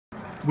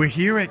We're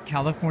here at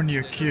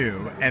California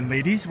Q, and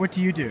ladies, what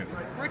do you do?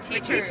 We're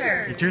teachers.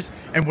 Teachers?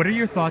 And what are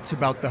your thoughts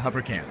about the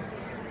HoverCam?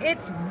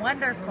 It's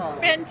wonderful.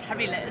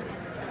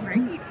 Fantabulous.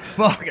 Great.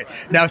 Well, okay.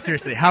 Now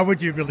seriously, how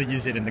would you really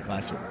use it in the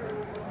classroom?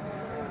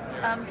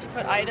 To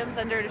put items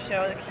under to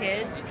show the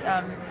kids,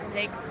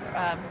 make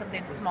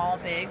something small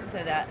big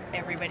so that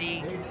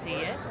everybody can see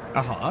it.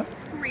 Uh-huh.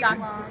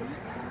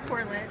 Read-alongs,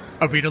 toilet.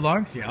 Oh,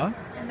 read-alongs, yeah?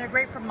 And they're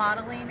great for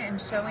modeling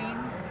and showing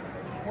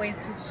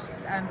ways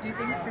to do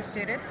things for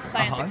students.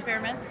 Science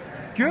experiments.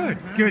 Good,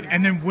 good.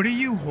 And then what are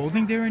you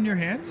holding there in your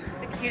hands?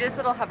 The cutest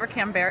little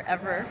HoverCam bear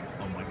ever.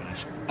 Oh my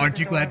gosh. Aren't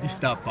you glad you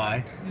stopped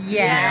by?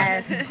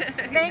 Yes.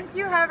 Thank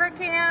you,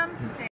 HoverCam.